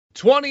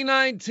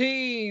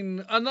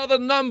2019, another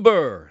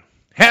number.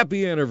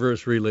 Happy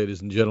anniversary,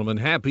 ladies and gentlemen.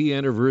 Happy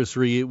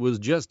anniversary. It was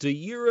just a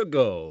year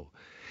ago.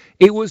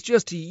 It was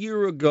just a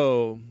year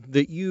ago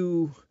that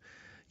you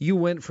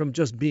went from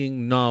just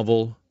being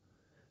novel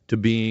to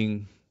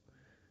being,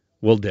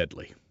 well,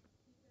 deadly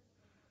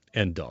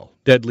and dull.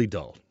 Deadly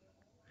dull.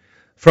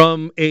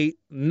 From a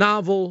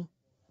novel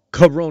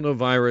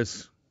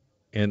coronavirus,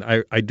 and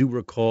I do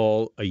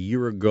recall a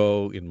year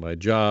ago in my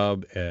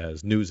job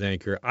as news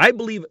anchor, I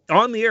believe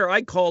on the air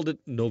I called it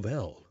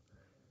Novell.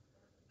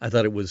 I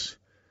thought it was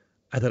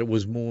I thought it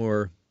was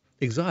more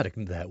exotic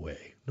in that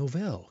way.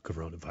 Novel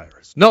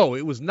coronavirus. No,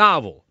 it was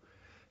novel.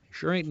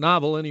 Sure ain't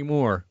novel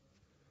anymore.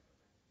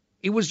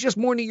 It was just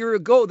more than a year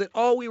ago that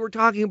all we were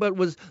talking about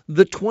was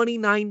the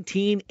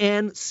 2019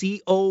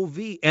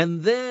 NCOV.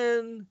 And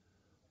then,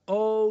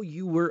 oh,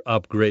 you were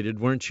upgraded,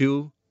 weren't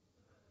you?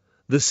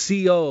 The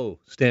CO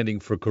standing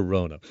for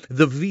corona,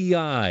 the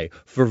VI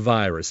for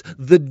virus,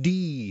 the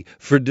D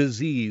for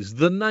disease,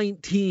 the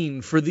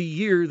 19 for the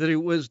year that it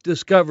was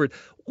discovered.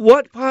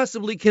 What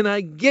possibly can I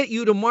get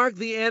you to mark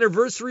the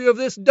anniversary of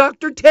this,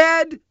 Dr.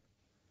 Ted?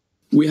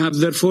 We have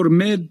therefore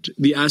made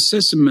the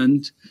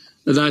assessment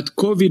that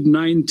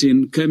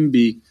COVID-19 can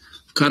be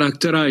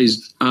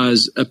characterized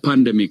as a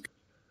pandemic.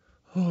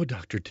 Oh,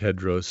 Dr.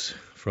 Tedros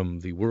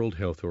from the World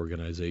Health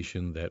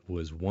Organization, that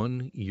was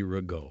 1 year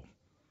ago.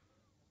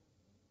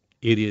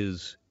 It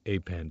is a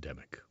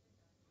pandemic.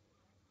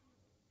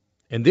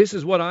 And this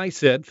is what I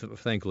said.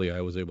 Thankfully,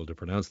 I was able to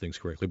pronounce things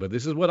correctly, but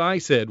this is what I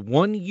said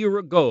 1 year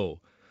ago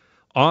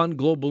on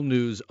Global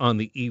News on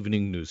the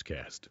evening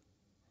newscast.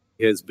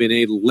 It has been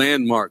a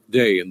landmark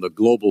day in the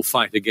global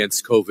fight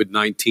against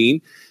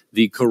COVID-19.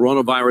 The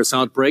coronavirus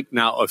outbreak,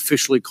 now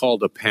officially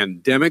called a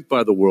pandemic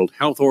by the World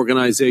Health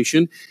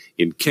Organization.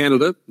 In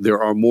Canada,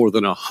 there are more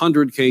than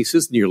 100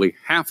 cases, nearly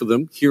half of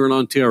them here in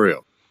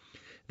Ontario.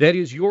 That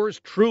is yours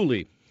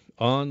truly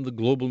on the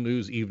Global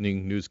News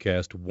Evening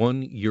Newscast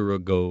 1 year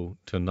ago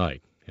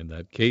tonight. And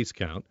that case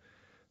count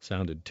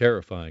sounded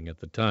terrifying at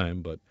the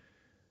time, but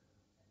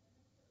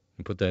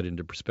and put that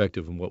into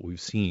perspective and what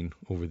we've seen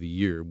over the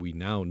year, we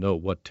now know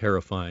what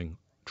terrifying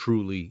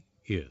truly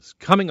is.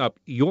 Coming up,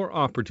 your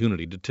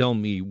opportunity to tell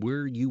me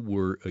where you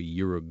were a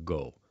year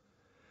ago.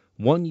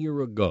 1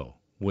 year ago,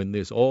 when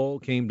this all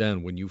came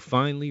down, when you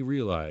finally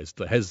realized,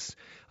 as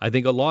I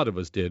think a lot of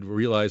us did,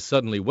 realize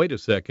suddenly, wait a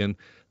second,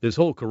 this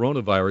whole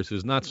coronavirus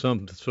is not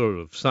some sort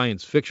of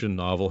science fiction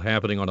novel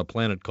happening on a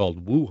planet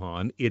called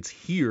Wuhan. It's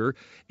here,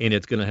 and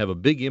it's going to have a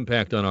big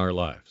impact on our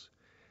lives.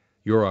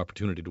 Your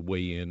opportunity to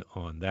weigh in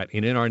on that.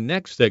 And in our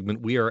next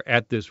segment, we are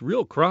at this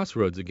real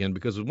crossroads again,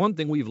 because one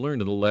thing we've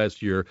learned in the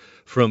last year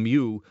from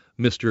you,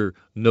 Mr.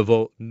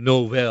 Novel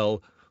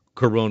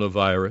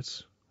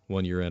Coronavirus,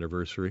 1 year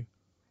anniversary.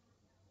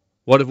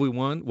 What have we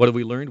won? What have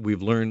we learned?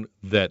 We've learned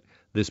that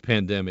this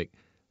pandemic,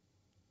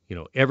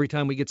 every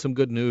time we get some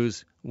good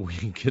news, we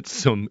get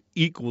some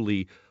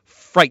equally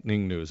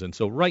frightening news. And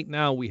so right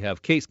now we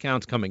have case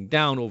counts coming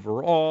down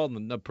overall,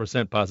 and the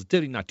percent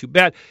positivity, not too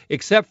bad,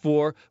 except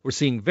for we're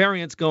seeing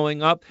variants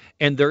going up,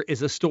 and there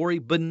is a story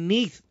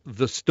beneath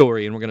the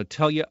story, and we're going to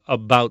tell you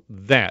about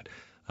that.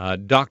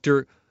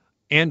 Dr.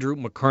 Andrew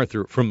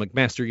MacArthur from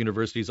McMaster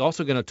University is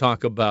also going to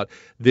talk about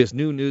this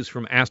new news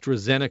from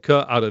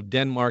AstraZeneca out of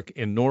Denmark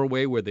and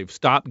Norway, where they've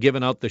stopped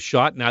giving out the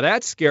shot. Now,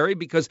 that's scary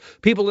because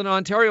people in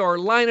Ontario are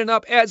lining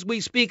up as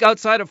we speak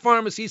outside of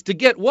pharmacies to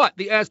get what?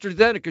 The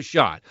AstraZeneca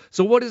shot.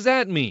 So what does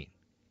that mean?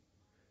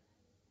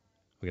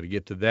 We're going to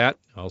get to that.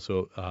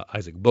 Also,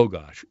 Isaac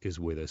Bogosh is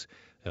with us.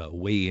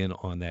 Weigh in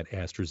on that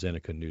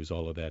AstraZeneca news.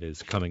 All of that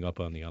is coming up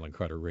on the Alan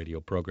Carter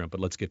radio program. But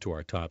let's get to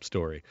our top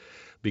story,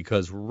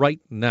 because right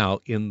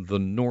now in the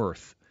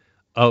north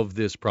of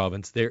this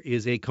province, there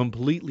is a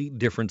completely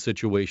different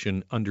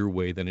situation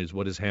underway than is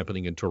what is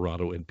happening in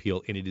Toronto and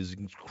Peel. And it is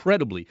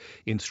incredibly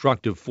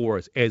instructive for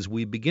us as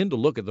we begin to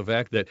look at the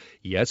fact that,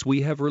 yes,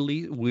 we have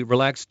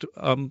relaxed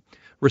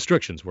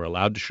restrictions. We're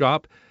allowed to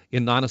shop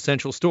in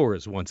non-essential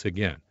stores once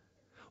again.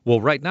 Well,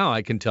 right now,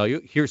 I can tell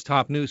you, here's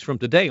top news from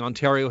today.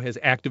 Ontario has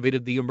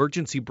activated the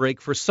emergency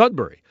brake for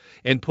Sudbury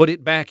and put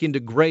it back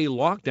into gray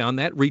lockdown.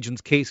 That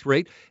region's case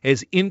rate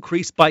has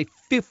increased by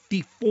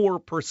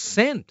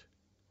 54%.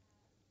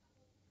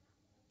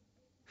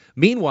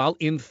 Meanwhile,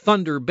 in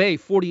Thunder Bay,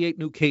 48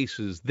 new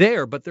cases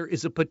there, but there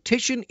is a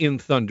petition in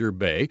Thunder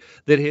Bay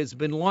that has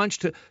been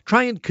launched to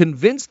try and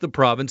convince the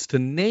province to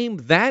name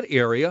that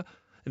area,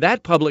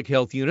 that public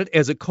health unit,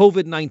 as a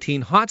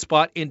COVID-19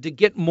 hotspot and to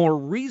get more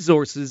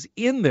resources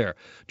in there.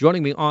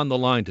 Joining me on the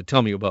line to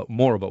tell me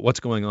more about what's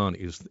going on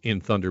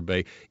in Thunder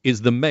Bay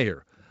is the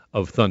mayor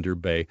of Thunder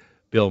Bay,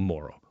 Bill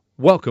Morrow.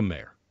 Welcome,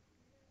 Mayor.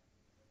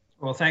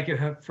 Well, thank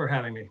you for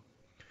having me.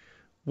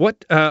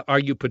 What are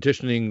you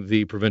petitioning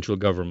the provincial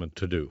government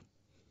to do?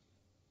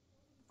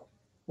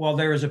 Well,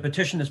 there is a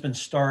petition that's been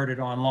started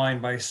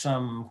online by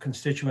some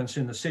constituents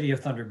in the city of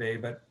Thunder Bay,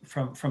 but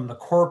from the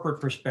corporate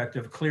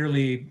perspective,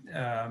 clearly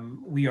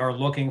we are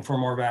looking for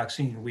more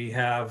vaccine. We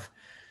have,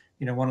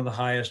 one of the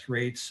highest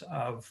rates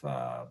of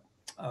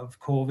of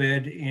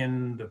COVID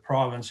in the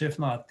province, if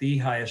not the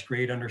highest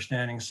rate.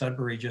 Understanding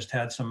Sudbury just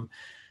had some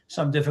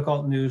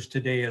difficult news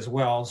today as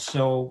well.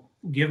 So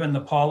given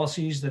the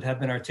policies that have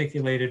been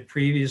articulated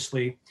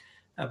previously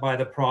by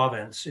the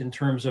province in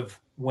terms of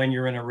when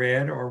you're in a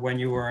red or when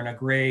you are in a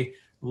gray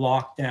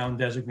lockdown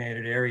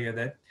designated area,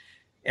 that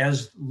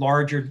as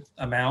larger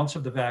amounts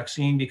of the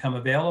vaccine become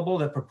available,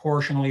 that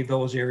proportionally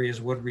those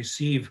areas would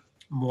receive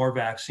more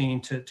vaccine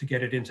to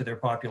get it into their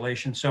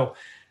population. So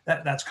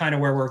that's kind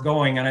of where we're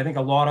going. And I think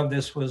a lot of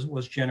this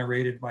was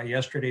generated by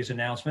yesterday's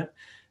announcement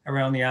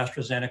around the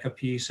AstraZeneca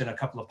piece and a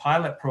couple of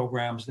pilot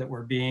programs that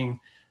were being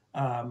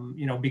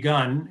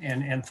begun,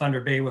 and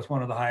Thunder Bay with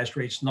one of the highest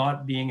rates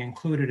not being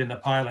included in the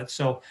pilot.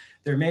 So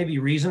there may be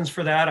reasons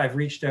for that. I've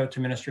reached out to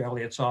Minister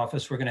Elliott's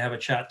office. We're going to have a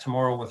chat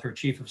tomorrow with her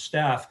chief of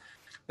staff,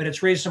 but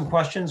it's raised some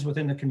questions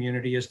within the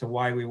community as to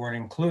why we weren't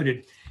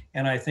included.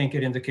 And I think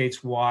it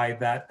indicates why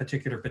that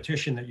particular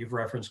petition that you've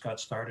referenced got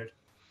started.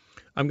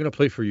 I'm going to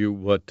play for you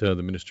what the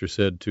minister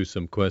said to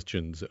some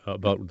questions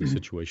about the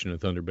situation in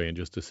Thunder Bay in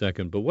just a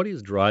second. But what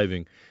is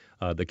driving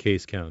the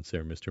case counts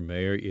there, Mr.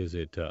 Mayor? Is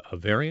it a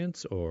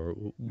variance, or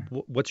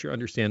what's your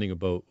understanding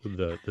about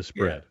the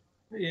spread?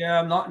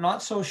 Yeah, I'm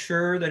not so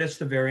sure that it's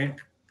the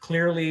variant.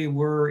 Clearly,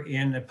 we're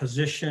in a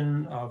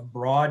position of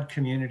broad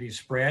community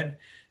spread.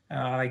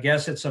 I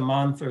guess it's a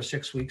month or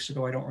 6 weeks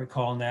ago, I don't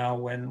recall now,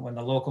 when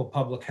the local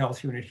public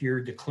health unit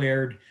here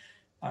declared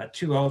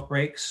 2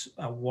 outbreaks,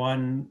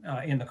 one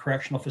in the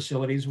correctional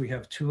facilities. We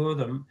have 2 of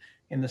them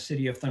in the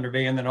city of Thunder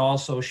Bay. And then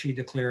also she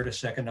declared a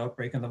second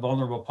outbreak in the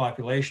vulnerable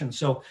population.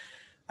 So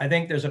I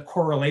think there's a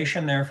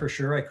correlation there for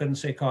sure. I couldn't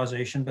say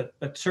causation,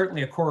 but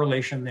certainly a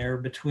correlation there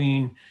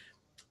between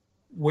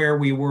where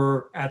we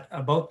were at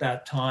about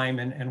that time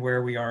and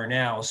where we are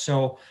now.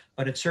 So,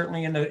 but it's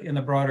certainly in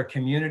the broader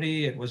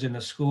community. It was in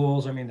the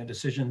schools. I mean, the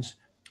decisions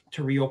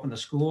to reopen the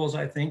schools,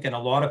 I think, and a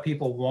lot of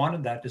people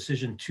wanted that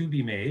decision to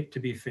be made, to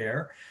be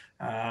fair.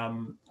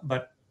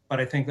 But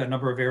I think a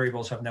number of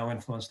variables have now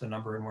influenced the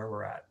number and where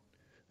we're at.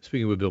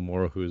 Speaking with Bill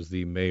Morrow, who is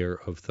the mayor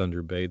of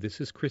Thunder Bay,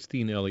 this is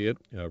Christine Elliott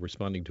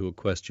responding to a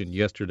question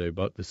yesterday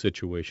about the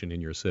situation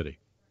in your city.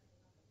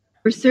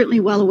 We're certainly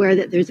well aware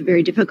that there's a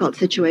very difficult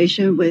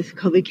situation with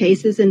COVID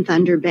cases in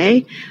Thunder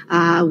Bay.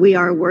 We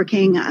are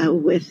working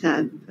with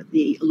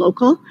the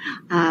local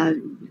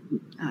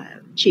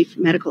Chief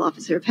Medical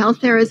Officer of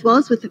Health there, as well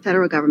as with the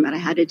federal government. I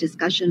had a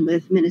discussion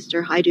with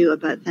Minister Hajdu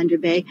about Thunder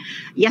Bay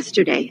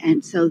yesterday,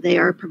 and so they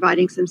are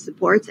providing some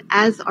supports,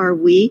 as are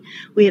we.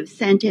 We have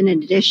sent in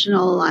an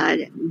additional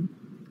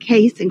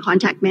case and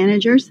contact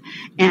managers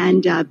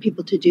and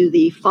people to do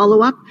the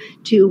follow-up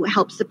to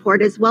help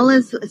support, as well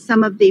as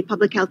some of the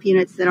public health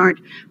units that aren't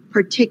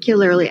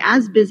particularly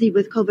as busy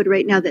with COVID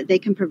right now, that they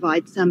can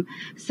provide some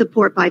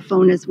support by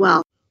phone as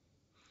well.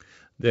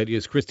 That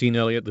is Christine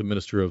Elliott, the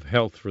Minister of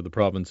Health for the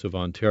province of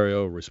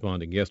Ontario,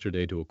 responding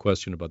yesterday to a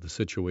question about the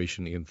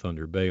situation in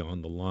Thunder Bay.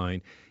 On the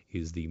line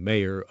is the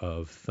mayor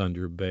of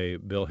Thunder Bay.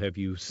 Bill, have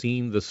you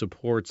seen the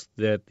supports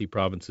that the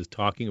province is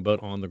talking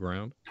about on the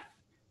ground?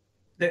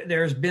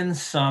 There's been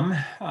some.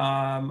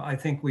 I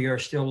think we are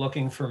still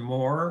looking for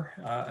more.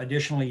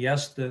 Additionally,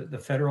 yes,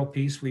 the federal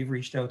piece, we've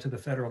reached out to the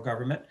federal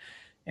government,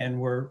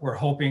 and we're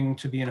hoping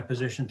to be in a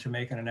position to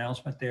make an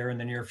announcement there in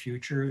the near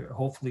future,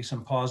 hopefully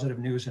some positive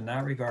news in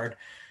that regard.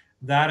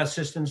 That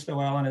assistance,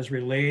 though, Alan, is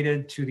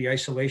related to the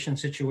isolation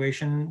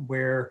situation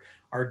where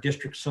our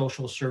District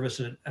Social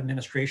Services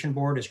Administration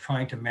Board is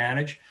trying to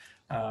manage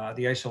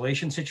the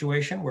isolation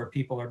situation, where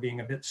people are being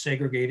a bit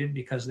segregated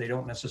because they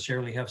don't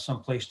necessarily have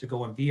some place to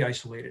go and be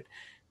isolated.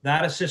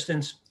 That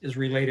assistance is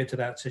related to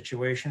that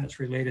situation. It's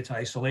related to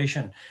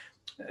isolation.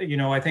 You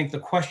know, I think the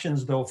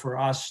questions, though, for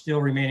us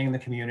still remaining in the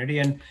community,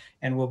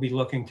 and we'll be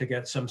looking to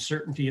get some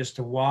certainty as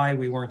to why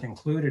we weren't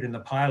included in the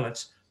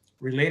pilots,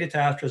 related to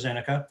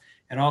AstraZeneca.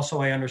 And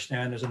also, I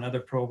understand there's another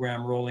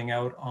program rolling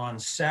out on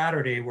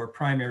Saturday where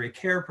primary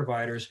care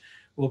providers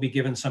will be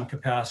given some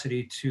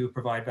capacity to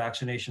provide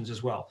vaccinations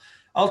as well.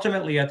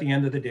 Ultimately, at the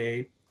end of the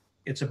day,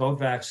 it's about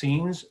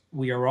vaccines.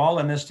 We are all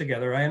in this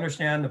together. I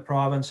understand the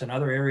province and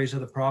other areas of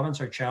the province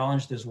are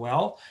challenged as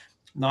well,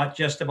 not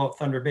just about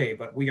Thunder Bay,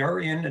 but we are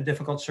in a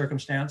difficult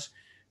circumstance.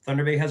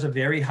 Thunder Bay has a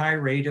very high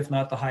rate, if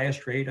not the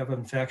highest rate of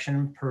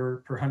infection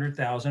per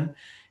 100,000.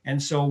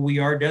 And so we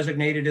are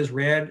designated as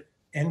red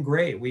and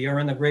gray. We are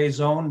in the gray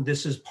zone.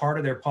 This is part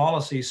of their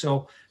policy.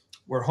 So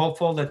we're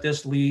hopeful that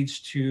this leads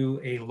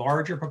to a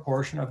larger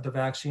proportion of the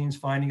vaccines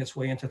finding its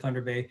way into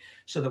Thunder Bay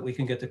so that we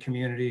can get the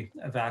community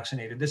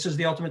vaccinated. This is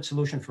the ultimate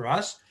solution for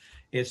us.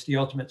 It's the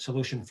ultimate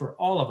solution for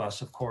all of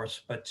us, of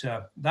course, but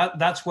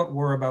that's what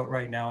we're about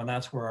right now, and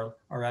that's where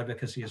our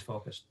advocacy is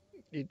focused.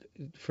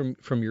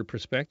 From your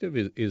perspective,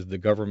 is the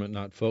government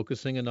not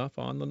focusing enough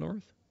on the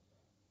North?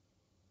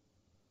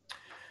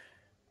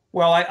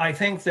 Well, I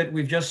think that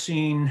we've just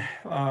seen,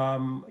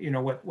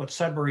 what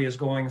Sudbury is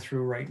going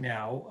through right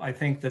now. I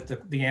think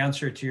that the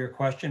answer to your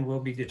question will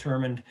be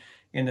determined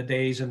in the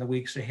days and the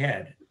weeks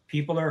ahead.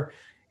 People are,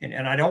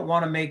 and I don't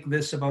want to make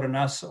this about an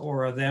us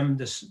or a them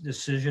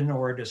decision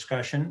or a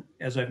discussion.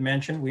 As I've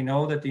mentioned, we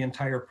know that the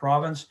entire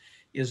province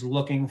is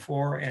looking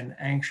for and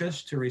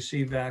anxious to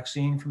receive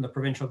vaccine from the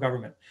provincial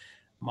government.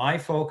 My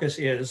focus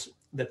is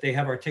that they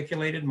have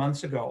articulated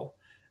months ago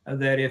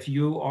that if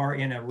you are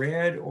in a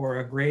red or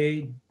a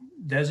gray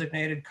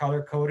designated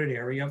color-coded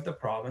area of the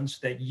province,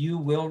 that you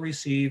will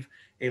receive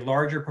a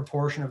larger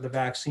proportion of the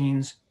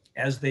vaccines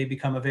as they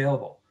become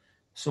available.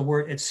 So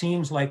it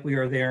seems like we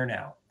are there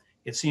now.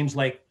 It seems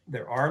like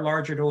there are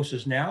larger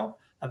doses now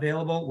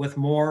available with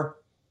more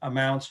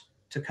amounts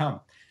to come.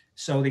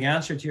 So the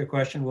answer to your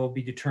question will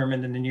be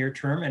determined in the near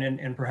term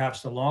and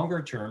perhaps the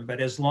longer term. But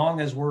as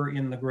long as we're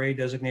in the gray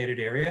designated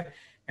area,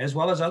 as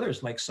well as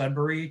others like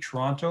Sudbury,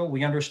 Toronto,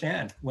 we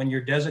understand when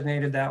you're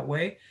designated that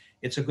way,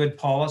 it's a good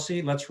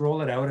policy. Let's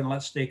roll it out and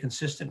let's stay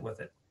consistent with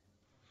it.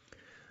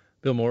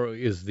 Bill Morrow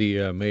is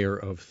the mayor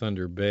of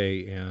Thunder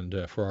Bay,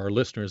 and for our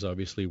listeners,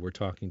 obviously, we're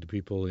talking to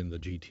people in the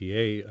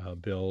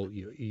GTA. Bill,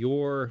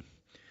 your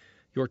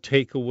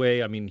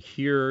takeaway, I mean,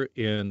 here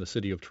in the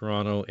city of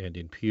Toronto and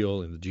in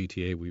Peel in the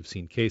GTA, we've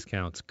seen case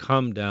counts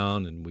come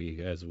down, and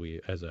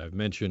as I've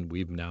mentioned,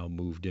 we've now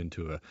moved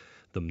into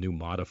the new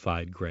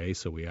modified gray,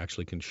 so we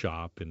actually can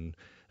shop in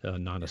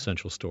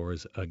non-essential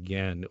stores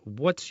again.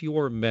 What's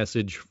your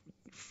message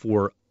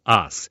for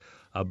us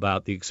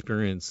about the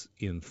experience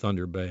in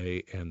Thunder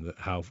Bay and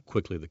how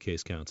quickly the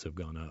case counts have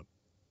gone up?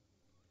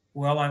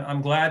 Well,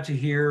 I'm glad to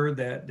hear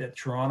that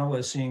Toronto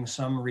is seeing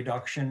some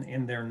reduction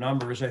in their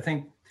numbers. I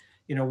think,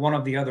 one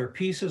of the other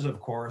pieces, of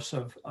course,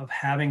 of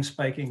having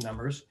spiking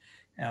numbers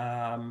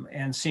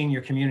and seeing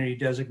your community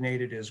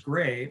designated as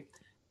gray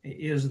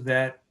is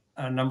that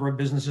a number of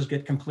businesses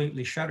get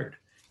completely shuttered.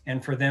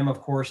 And for them, of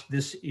course,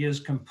 this is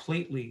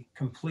completely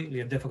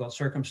a difficult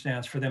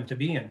circumstance for them to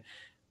be in.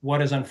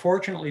 What is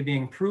unfortunately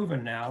being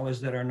proven now is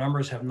that our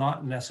numbers have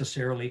not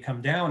necessarily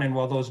come down. And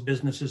while those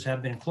businesses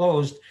have been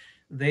closed,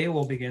 they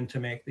will begin to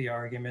make the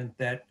argument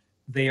that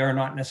they are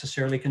not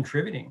necessarily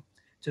contributing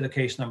to the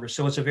case numbers.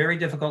 So it's a very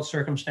difficult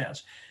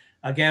circumstance.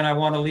 Again, I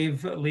want to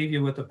leave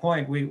you with the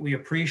point. We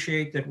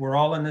appreciate that we're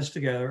all in this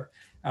together,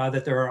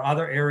 that there are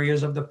other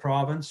areas of the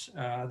province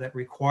that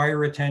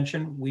require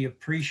attention. We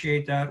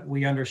appreciate that.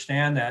 We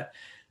understand that.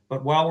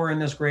 But while we're in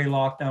this gray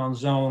lockdown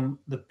zone,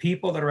 the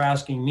people that are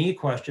asking me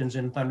questions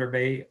in Thunder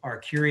Bay are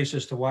curious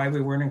as to why we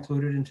weren't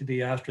included into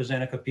the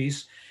AstraZeneca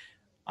piece.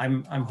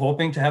 I'm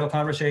hoping to have a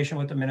conversation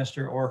with the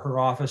minister or her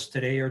office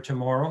today or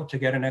tomorrow to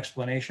get an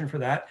explanation for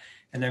that.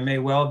 And there may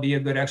well be a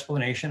good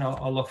explanation.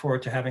 I'll look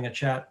forward to having a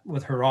chat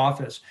with her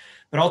office.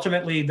 But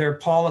ultimately, their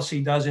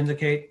policy does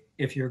indicate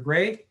if you're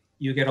gray,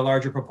 you get a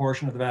larger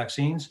proportion of the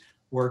vaccines.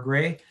 We're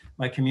gray.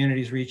 My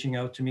community is reaching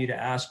out to me to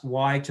ask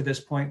why, to this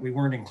point, we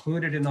weren't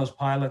included in those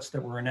pilots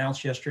that were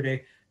announced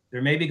yesterday.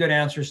 There may be good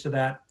answers to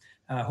that.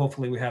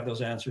 Hopefully, we have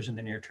those answers in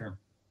the near term.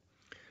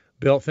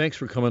 Bill, thanks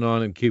for coming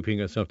on and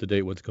keeping us up to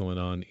date what's going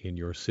on in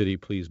your city.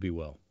 Please be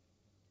well.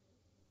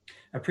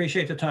 I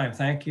appreciate the time.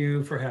 Thank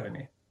you for having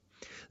me.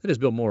 That is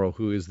Bill Morrow,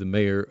 who is the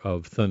mayor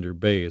of Thunder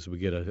Bay, as we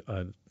get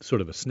a sort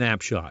of a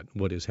snapshot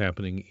what is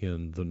happening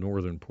in the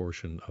northern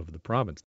portion of the province.